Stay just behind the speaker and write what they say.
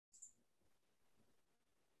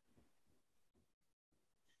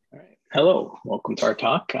Hello, welcome to our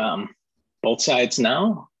talk. Both sides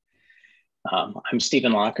now. I'm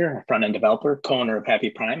Stephen Locker, front-end developer, co-owner of Happy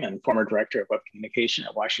Prime, and former director of web communication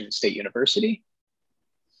at Washington State University.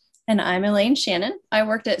 And I'm Elaine Shannon. I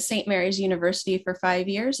worked at St. Mary's University for 5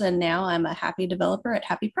 years, and now I'm a happy developer at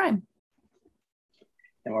Happy Prime.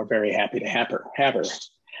 And we're very happy to have her.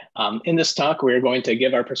 In this talk, we're going to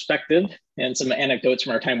give our perspective and some anecdotes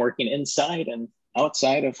from our time working inside and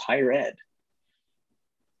outside of higher ed.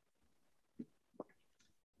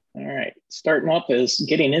 All right, starting off is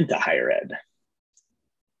getting into higher ed.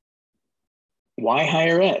 Why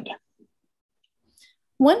higher ed?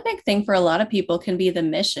 One big thing for a lot of people can be the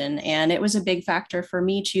mission, and it was a big factor for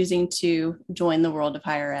me choosing to join the world of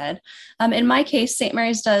higher ed. In my case, St.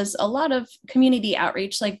 Mary's does a lot of community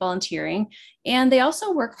outreach like volunteering, and they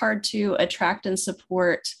also work hard to attract and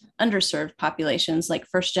support underserved populations like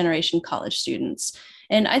first-generation college students.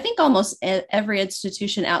 And I think almost every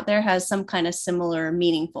institution out there has some kind of similar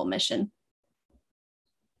meaningful mission.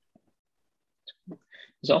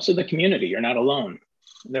 There's also the community. You're not alone.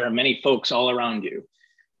 There are many folks all around you.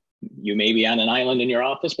 You may be on an island in your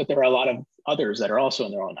office, but there are a lot of others that are also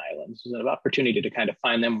in their own islands. There's an opportunity to kind of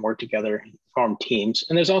find them, work together, form teams.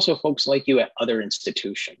 And there's also folks like you at other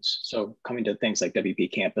institutions. So coming to things like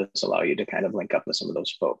WPCampus allow you to kind of link up with some of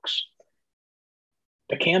those folks.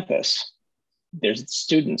 The campus, there's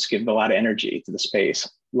students give a lot of energy to the space.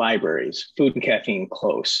 Libraries, food and caffeine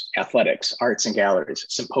close, athletics, arts and galleries,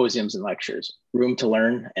 symposiums and lectures, room to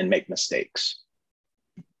learn and make mistakes.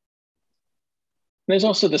 There's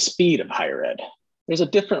also the speed of higher ed. There's a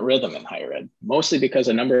different rhythm in higher ed, mostly because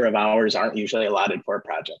a number of hours aren't usually allotted for a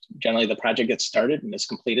project. Generally, the project gets started and is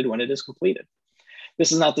completed when it is completed.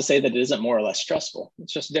 This is not to say that it isn't more or less stressful.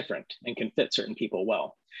 It's just different and can fit certain people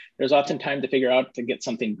well. There's often time to figure out to get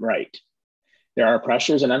something right. There are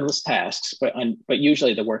pressures and endless tasks, but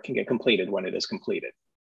usually the work can get completed when it is completed,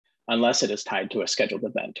 unless it is tied to a scheduled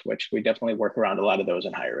event, which we definitely work around a lot of those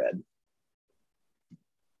in higher ed.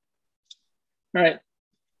 All right,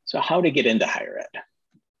 so how to get into higher ed?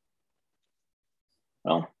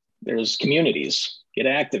 Well, there's communities. Get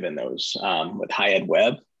active in those with High Ed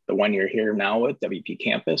Web, the one you're here now with,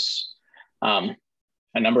 WPCampus. A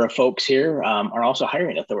number of folks here are also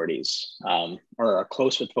hiring authorities or are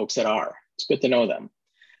close with folks that are. It's good to know them.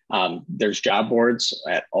 There's job boards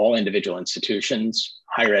at all individual institutions.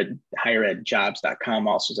 higheredjobs.com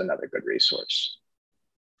also is another good resource.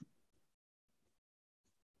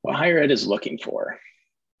 What higher ed is looking for.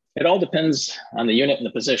 It all depends on the unit and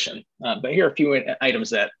the position, but here are a few items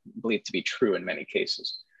that I believe to be true in many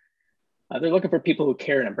cases. They're looking for people who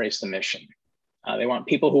care and embrace the mission. They want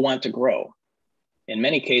people who want to grow. In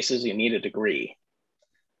many cases, you need a degree,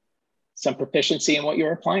 some proficiency in what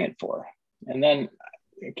you're applying for. And then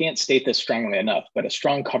I can't state this strongly enough, but a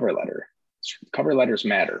strong cover letter. Cover letters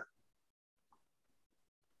matter.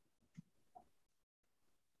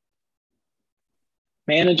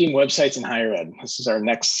 Managing websites in higher ed. This is our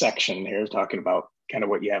next section here, talking about kind of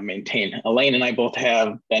what you have maintained. Elaine and I both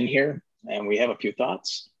have been here, and we have a few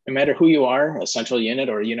thoughts. No matter who you are, a central unit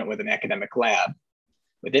or a unit with an academic lab,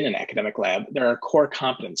 within an academic lab, there are core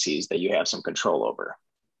competencies that you have some control over.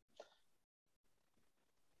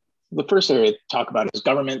 The first area to talk about is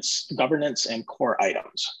governance and core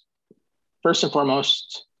items. First and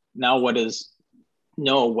foremost, know what it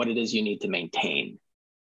is you need to maintain.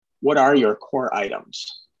 What are your core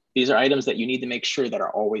items? These are items that you need to make sure that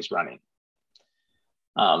are always running.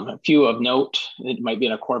 A few of note, it might be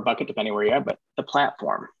in a core bucket depending where you're at, but the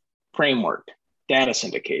platform, framework, data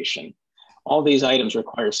syndication, all these items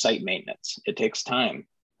require site maintenance. It takes time.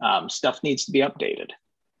 Stuff needs to be updated.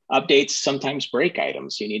 Updates sometimes break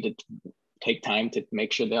items. You need to take time to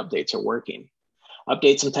make sure the updates are working.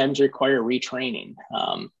 Updates sometimes require retraining,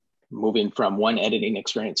 moving from one editing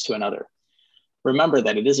experience to another. Remember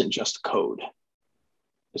that it isn't just code.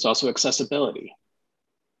 There's also accessibility,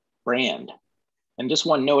 brand. And just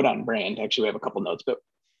one note on brand, actually we have a couple notes, but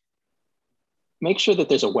make sure that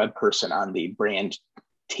there's a web person on the brand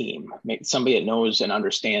team, somebody that knows and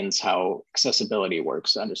understands how accessibility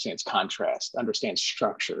works, understands contrast, understands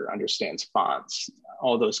structure, understands fonts,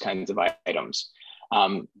 all those kinds of items.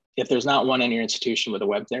 If there's not one in your institution with a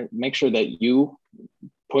web there, make sure that you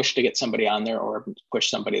push to get somebody on there or push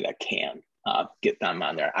somebody that can get them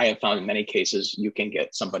on there. I have found in many cases you can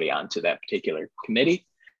get somebody onto that particular committee,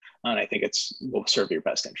 and I think will serve your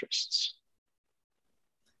best interests.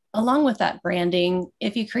 Along with that branding,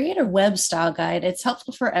 if you create a web style guide, it's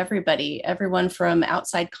helpful for everybody, everyone from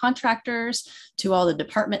outside contractors to all the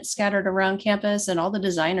departments scattered around campus and all the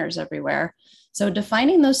designers everywhere. So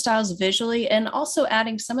defining those styles visually and also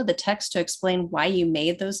adding some of the text to explain why you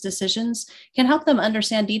made those decisions can help them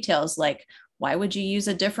understand details like why would you use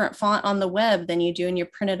a different font on the web than you do in your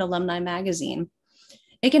printed alumni magazine?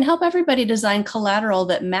 It can help everybody design collateral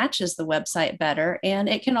that matches the website better, and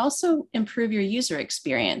it can also improve your user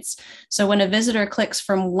experience. So when a visitor clicks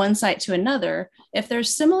from one site to another, if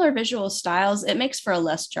there's similar visual styles, it makes for a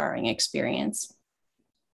less jarring experience.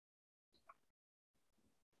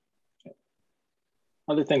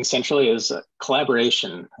 Other thing essentially is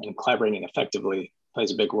collaboration, and collaborating effectively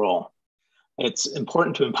plays a big role. It's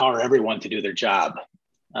important to empower everyone to do their job.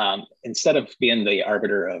 Instead of being the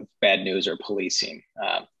arbiter of bad news or policing,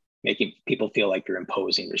 making people feel like you're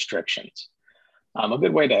imposing restrictions. A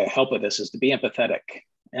good way to help with this is to be empathetic.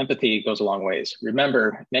 Empathy goes a long ways.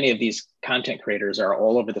 Remember, many of these content creators are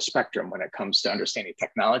all over the spectrum when it comes to understanding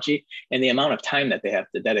technology and the amount of time that they have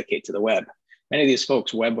to dedicate to the web. Many of these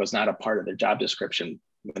folks, web was not a part of their job description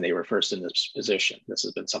when they were first in this position. This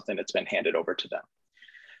has been something that's been handed over to them.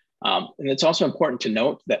 And it's also important to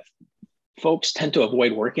note that folks tend to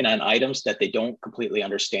avoid working on items that they don't completely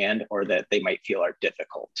understand or that they might feel are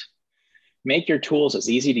difficult. Make your tools as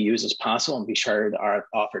easy to use as possible and be sure to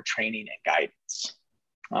offer training and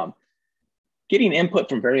guidance. Getting input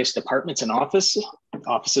from various departments and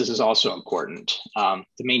offices is also important to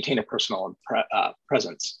maintain a personal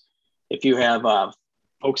presence. If you have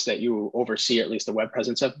folks that you oversee, or at least a web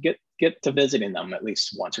presence of, get to visiting them at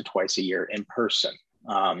least once or twice a year in person.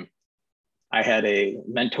 I had a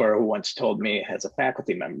mentor who once told me as a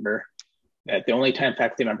faculty member that the only time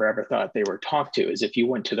faculty member ever thought they were talked to is if you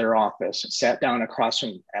went to their office, sat down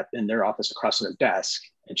in their office across from their desk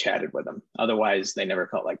and chatted with them. Otherwise, they never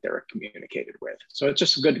felt like they were communicated with. So it's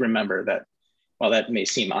just good to remember that while that may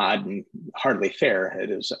seem odd and hardly fair,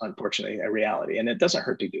 it is unfortunately a reality, and it doesn't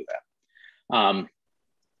hurt to do that.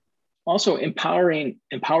 Also, empower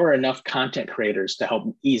enough content creators to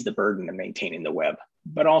help ease the burden of maintaining the web.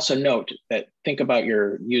 But also note that think about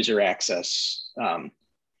your user access.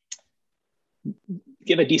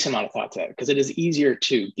 Give a decent amount of thought to that, because it is easier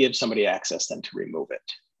to give somebody access than to remove it.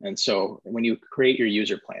 And so when you create your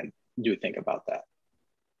user plan, do think about that.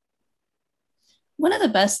 One of the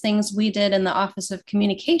best things we did in the Office of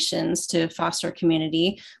Communications to foster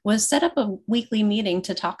community was set up a weekly meeting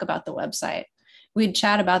to talk about the website. We'd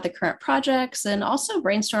chat about the current projects and also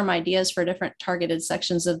brainstorm ideas for different targeted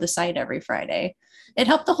sections of the site every Friday. It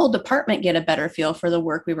helped the whole department get a better feel for the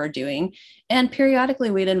work we were doing. And periodically,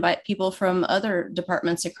 we'd invite people from other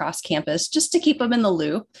departments across campus just to keep them in the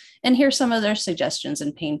loop and hear some of their suggestions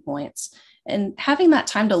and pain points. And having that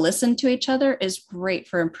time to listen to each other is great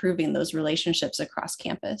for improving those relationships across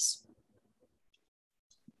campus.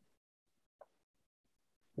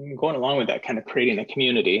 Going along with that, kind of creating a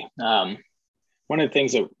community. One of the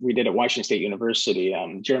things that we did at Washington State University,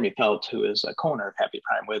 Jeremy Pelt, who is a co-owner of Happy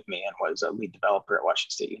Prime with me and was a lead developer at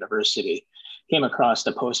Washington State University, came across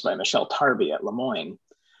a post by Michelle Tarby at Lemoyne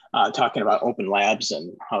talking about open labs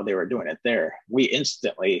and how they were doing it there. We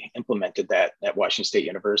instantly implemented that at Washington State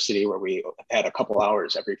University, where we had a couple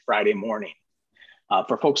hours every Friday morning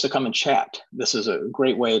for folks to come and chat. This is a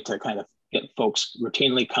great way to kind of get folks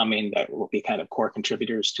routinely coming that will be kind of core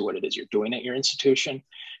contributors to what it is you're doing at your institution.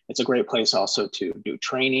 It's a great place also to do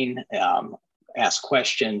training, ask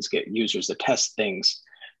questions, get users to test things.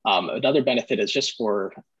 Another benefit is just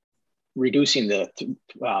for reducing the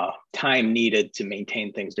time needed to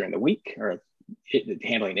maintain things during the week or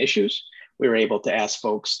handling issues. We were able to ask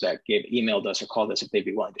folks that emailed us or called us if they'd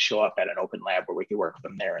be willing to show up at an open lab where we could work with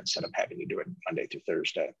them there instead of having to do it Monday through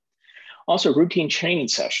Thursday. Also, routine training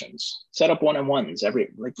sessions. Set up one-on-ones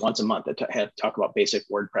once a month to talk about basic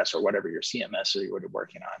WordPress or whatever your CMS or you're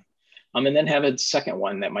working on. And then have a second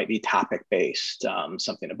one that might be topic-based,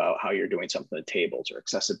 something about how you're doing something with tables or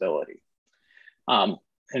accessibility. And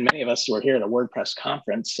many of us who are here at a WordPress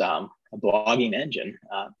conference, a blogging engine,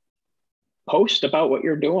 post about what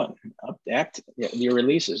you're doing, your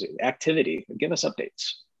releases, activity, give us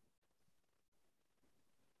updates.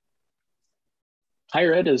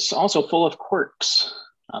 Higher ed is also full of quirks.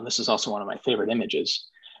 This is also one of my favorite images.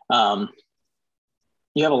 You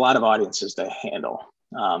have a lot of audiences to handle.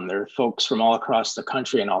 There are folks from all across the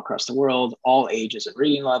country and all across the world, all ages and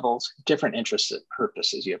reading levels, different interests and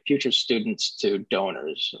purposes. You have future students to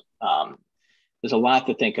donors. There's a lot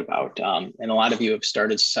to think about. And a lot of you have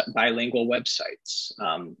started bilingual websites.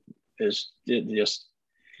 It's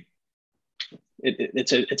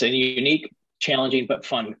a unique, challenging, but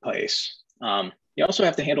fun place. You also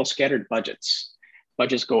have to handle scattered budgets.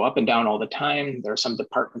 Budgets go up and down all the time. There are some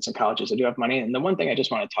departments and colleges that do have money. And the one thing I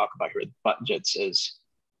just want to talk about here with budgets is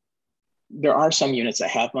there are some units that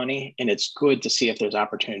have money, and it's good to see if there's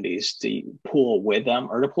opportunities to pool with them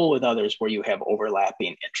or to pool with others where you have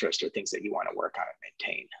overlapping interest or things that you want to work on and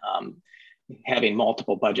maintain. Having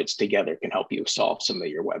multiple budgets together can help you solve some of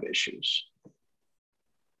your web issues.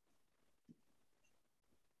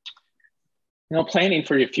 Planning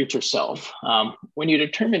for your future self. When you're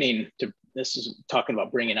determining this is talking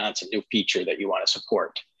about bringing on some new feature that you want to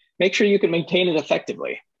support, make sure you can maintain it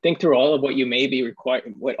effectively. Think through all of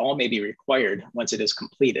what all may be required once it is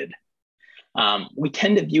completed. We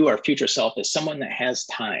tend to view our future self as someone that has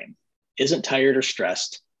time, isn't tired or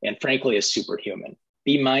stressed, and frankly is superhuman.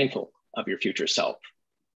 Be mindful of your future self.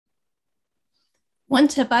 One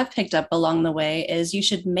tip I've picked up along the way is you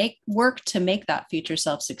should work to make that future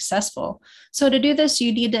self successful. So to do this,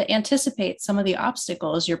 you need to anticipate some of the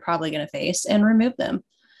obstacles you're probably going to face and remove them.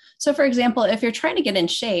 So for example, if you're trying to get in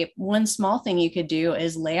shape, one small thing you could do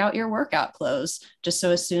is lay out your workout clothes, just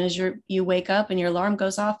so as soon as you wake up and your alarm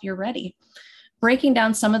goes off, you're ready. Breaking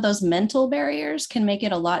down some of those mental barriers can make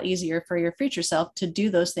it a lot easier for your future self to do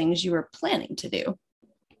those things you were planning to do.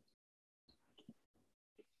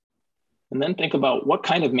 And then think about what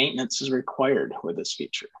kind of maintenance is required with this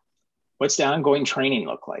feature. What's the ongoing training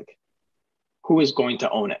look like? Who is going to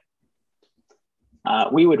own it?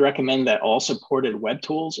 We would recommend that all supported web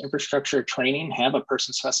tools, infrastructure, training have a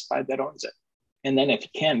person specified that owns it. And then if you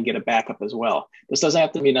can, get a backup as well. This doesn't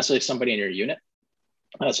have to be necessarily somebody in your unit.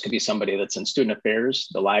 This could be somebody that's in student affairs,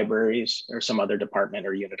 the libraries, or some other department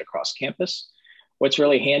or unit across campus. What's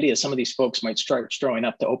really handy is some of these folks might start showing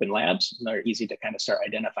up to open labs, and they're easy to kind of start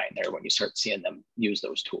identifying there when you start seeing them use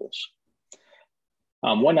those tools.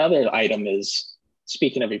 One other item is,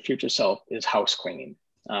 speaking of your future self, is house cleaning.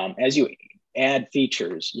 As you add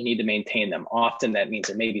features, you need to maintain them. Often that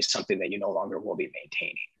means it may be something that you no longer will be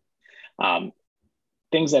maintaining.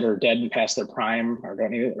 Things that are dead and past their prime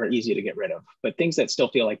are easy to get rid of, but things that still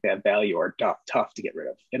feel like they have value are tough to get rid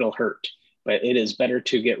of. It'll hurt. But it is better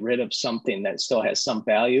to get rid of something that still has some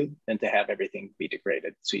value than to have everything be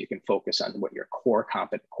degraded, so you can focus on what your core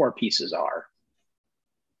pieces are.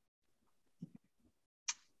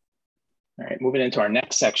 All right, moving into our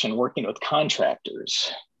next section, working with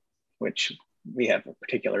contractors, which we have a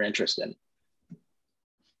particular interest in.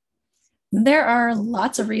 There are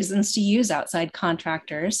lots of reasons to use outside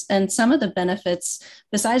contractors, and some of the benefits,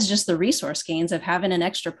 besides just the resource gains of having an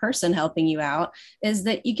extra person helping you out, is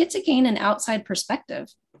that you get to gain an outside perspective.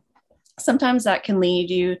 Sometimes that can lead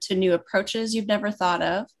you to new approaches you've never thought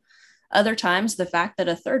of. Other times, the fact that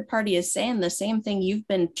a third party is saying the same thing you've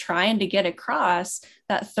been trying to get across,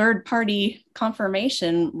 that third party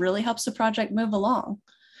confirmation really helps the project move along.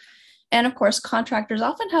 And of course, contractors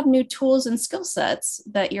often have new tools and skill sets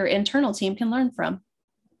that your internal team can learn from.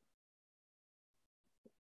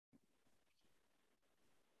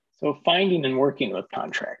 So finding and working with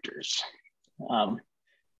contractors. One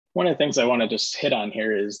of the things I want to just hit on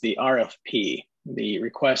here is the RFP, the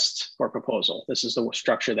request for proposal. This is the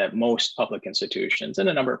structure that most public institutions and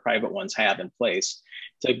a number of private ones have in place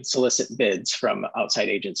to solicit bids from outside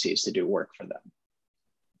agencies to do work for them.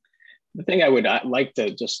 The thing I would like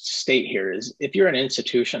to just state here is if you're an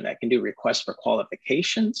institution that can do requests for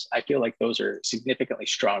qualifications, I feel like those are significantly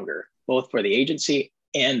stronger, both for the agency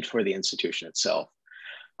and for the institution itself.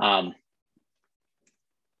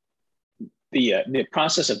 The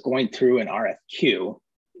process of going through an RFQ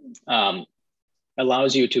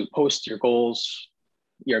allows you to post your goals,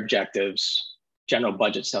 your objectives, general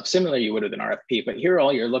budget stuff, similar you would with an RFP. But here,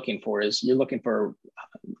 all you're looking for is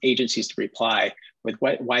agencies to reply with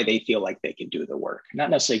why they feel like they can do the work,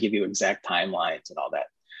 not necessarily give you exact timelines and all that.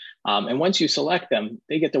 And once you select them,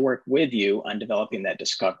 they get to work with you on developing that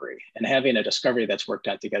discovery. And having a discovery that's worked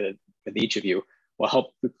out together with each of you will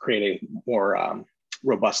help create a more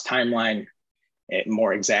robust timeline, a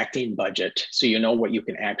more exacting budget, so you know what you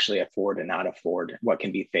can actually afford and not afford, what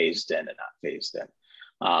can be phased in and not phased in.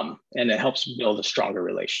 And it helps build a stronger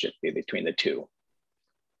relationship between the two.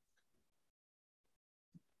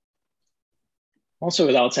 Also,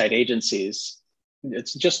 with outside agencies,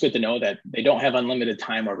 it's just good to know that they don't have unlimited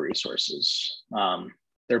time or resources.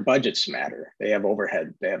 Their budgets matter. They have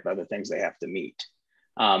overhead. They have other things they have to meet.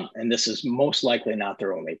 And this is most likely not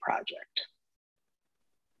their only project.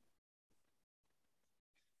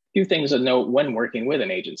 A few things to note when working with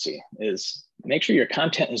an agency is make sure your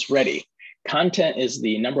content is ready. Content is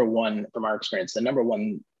the number one, from our experience, the number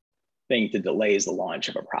one thing to delay is the launch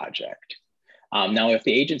of a project. Now, if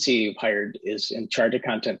the agency you've hired is in charge of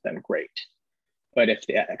content, then great. But if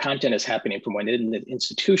the content is happening from within the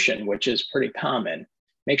institution, which is pretty common,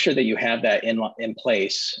 make sure that you have that in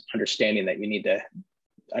place, understanding that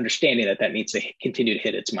that needs to continue to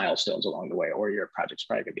hit its milestones along the way, or your project's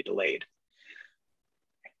probably going to be delayed.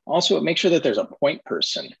 Also, make sure that there's a point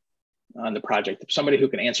person on the project, somebody who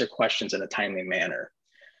can answer questions in a timely manner.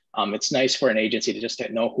 It's nice for an agency to just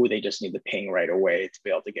know who they just need to ping right away to be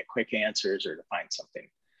able to get quick answers or to find something.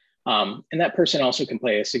 And that person also can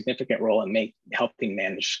play a significant role in helping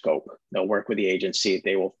manage scope. They'll work with the agency.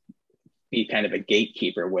 They will be kind of a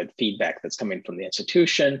gatekeeper with feedback that's coming from the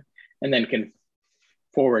institution, and then can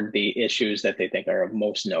forward the issues that they think are of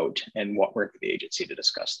most note and work with the agency to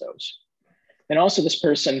discuss those. And also this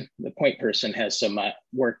person, the point person, has some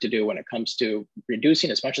work to do when it comes to reducing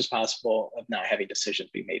as much as possible of not having decisions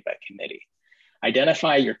be made by committee.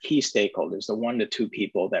 Identify your key stakeholders, the 1 to 2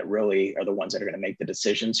 people that really are the ones that are going to make the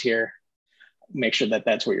decisions here. Make sure that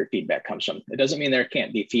that's where your feedback comes from. It doesn't mean there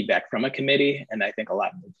can't be feedback from a committee. And I think a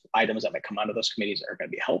lot of items that might come out of those committees are going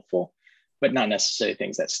to be helpful, but not necessarily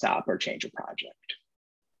things that stop or change a project.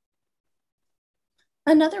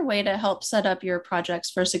 Another way to help set up your projects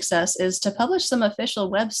for success is to publish some official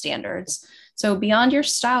web standards. So beyond your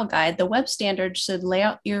style guide, the web standards should lay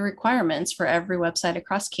out your requirements for every website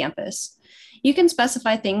across campus. You can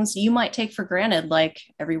specify things you might take for granted, like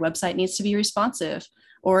every website needs to be responsive,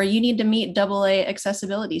 or you need to meet AA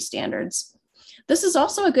accessibility standards. This is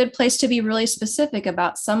also a good place to be really specific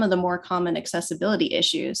about some of the more common accessibility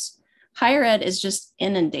issues. Higher ed is just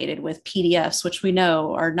inundated with PDFs, which we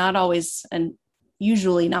know are not always and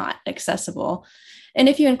usually not accessible. And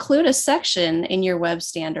if you include a section in your web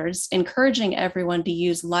standards encouraging everyone to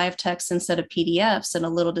use live text instead of PDFs and a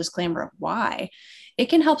little disclaimer of why, it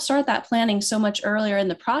can help start that planning so much earlier in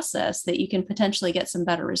the process that you can potentially get some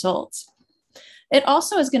better results. It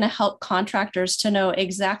also is going to help contractors to know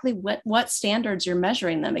exactly what standards you're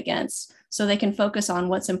measuring them against, so they can focus on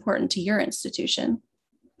what's important to your institution.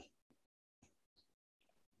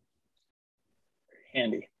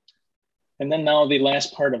 Handy. And then now the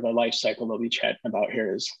last part of the life cycle that we chat about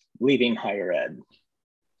here is leaving higher ed.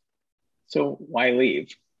 So why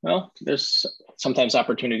leave? Well, there's sometimes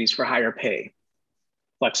opportunities for higher pay,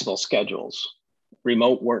 flexible schedules,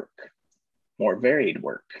 remote work, more varied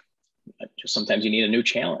work. Just sometimes you need a new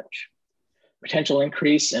challenge, potential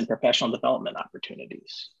increase in professional development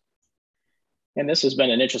opportunities. And this has been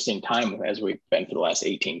an interesting time as we've been for the last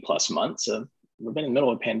 18 plus months. We've been in the middle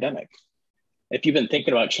of a pandemic. If you've been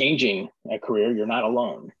thinking about changing a career, you're not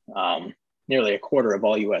alone. Nearly a quarter of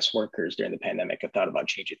all US workers during the pandemic have thought about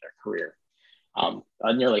changing their career.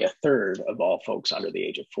 Nearly a third of all folks under the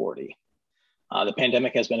age of 40. The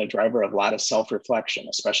pandemic has been a driver of a lot of self-reflection,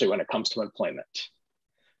 especially when it comes to employment.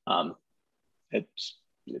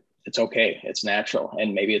 It's okay, it's natural,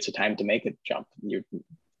 and maybe it's a time to make a jump. You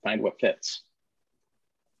find what fits.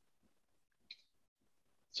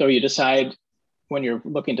 So you decide when you're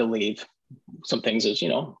looking to leave, some things is,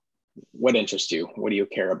 what interests you? What do you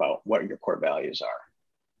care about? What your core values are?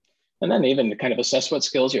 And then even to kind of assess what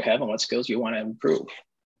skills you have and what skills you want to improve.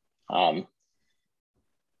 One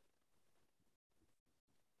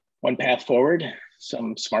path forward,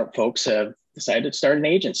 some smart folks have decided to start an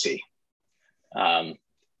agency.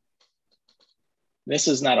 This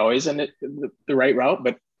is not always the right route,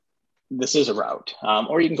 but this is a route,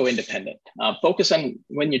 or you can go independent.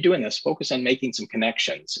 When you're doing this, focus on making some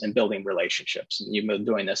connections and building relationships. And you've been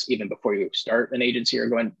doing this even before you start an agency or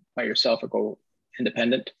going by yourself or go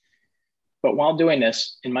independent. But while doing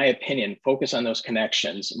this, in my opinion, focus on those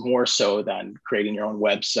connections more so than creating your own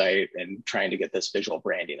website and trying to get this visual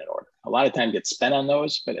branding in order. A lot of time gets spent on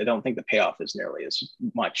those, but I don't think the payoff is nearly as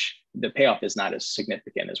much. The payoff is not as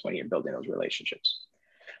significant as when you're building those relationships.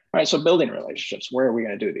 All right, so building relationships, where are we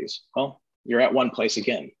going to do these? Well, you're at one place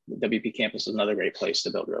again. The WPCampus is another great place to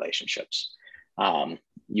build relationships.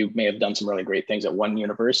 You may have done some really great things at one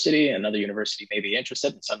university, another university may be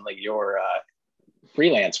interested, and suddenly you're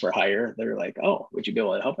freelance for hire. They're like, oh, would you be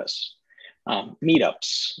able to help us?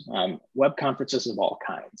 Meetups, web conferences of all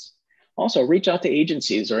kinds. Also, reach out to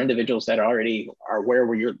agencies or individuals that already are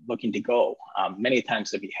where you're looking to go. Many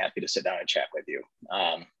times they'd be happy to sit down and chat with you.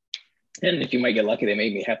 And if you might get lucky, they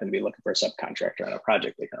may happen to be looking for a subcontractor on a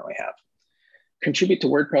project they currently have. Contribute to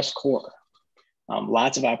WordPress core.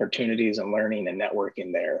 Lots of opportunities and learning and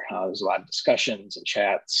networking there. There's a lot of discussions and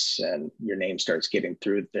chats, and your name starts getting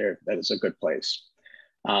through there. That is a good place.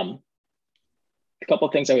 A couple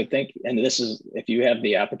of things I would think, and this is, if you have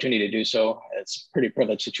the opportunity to do so, it's a pretty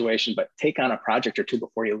privileged situation, but take on a project or two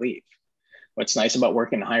before you leave. What's nice about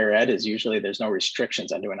working in higher ed is usually there's no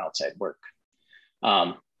restrictions on doing outside work.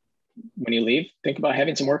 when you leave, think about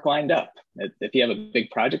having some work lined up. If you have a big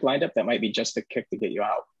project lined up, that might be just the kick to get you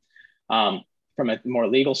out. From a more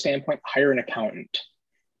legal standpoint, hire an accountant,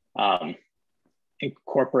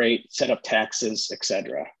 incorporate, set up taxes,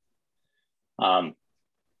 etc. And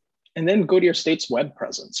then go to your state's web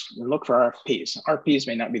presence and look for RFPs. RFPs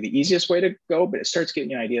may not be the easiest way to go, but it starts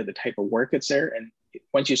getting you an idea of the type of work that's there. And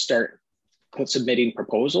once you start submitting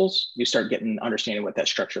proposals, you start getting understanding what that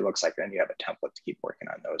structure looks like. Then you have a template to keep working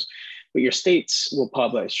on those. But your states will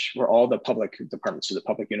publish, where all the public departments, so the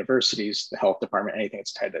public universities, the health department, anything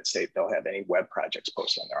that's tied to that state, they'll have any web projects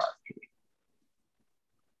posted on their RFP.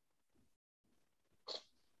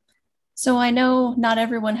 So I know not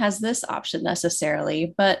everyone has this option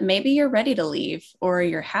necessarily, but maybe you're ready to leave or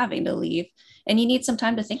you're having to leave and you need some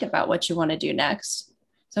time to think about what you want to do next.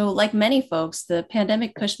 So like many folks, the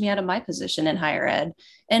pandemic pushed me out of my position in higher ed,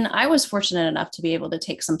 and I was fortunate enough to be able to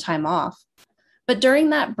take some time off. But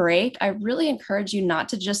during that break, I really encourage you not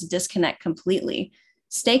to just disconnect completely.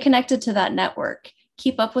 Stay connected to that network.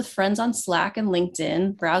 Keep up with friends on Slack and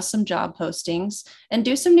LinkedIn, browse some job postings, and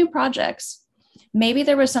do some new projects. Maybe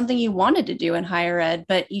there was something you wanted to do in higher ed,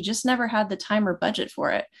 but you just never had the time or budget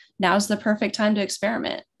for it. Now's the perfect time to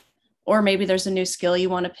experiment. Or maybe there's a new skill you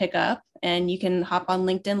want to pick up and you can hop on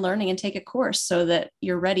LinkedIn Learning and take a course so that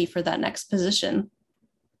you're ready for that next position.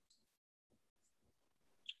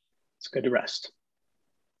 It's good to rest.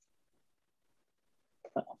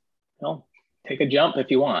 Well, take a jump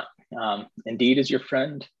if you want. Indeed is your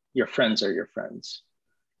friend. Your friends are your friends.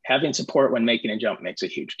 Having support when making a jump makes a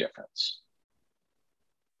huge difference.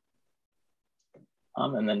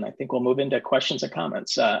 And then I think we'll move into questions and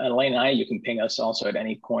comments. Elaine and I, you can ping us also at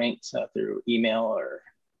any point through email or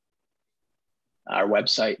our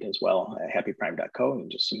website as well, at happyprime.co,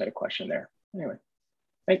 and just submit a question there. Anyway,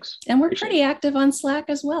 thanks. And we're pretty active on Slack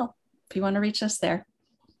as well, if you want to reach us there.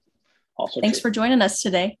 Also thanks for joining us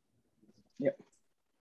today. Yep.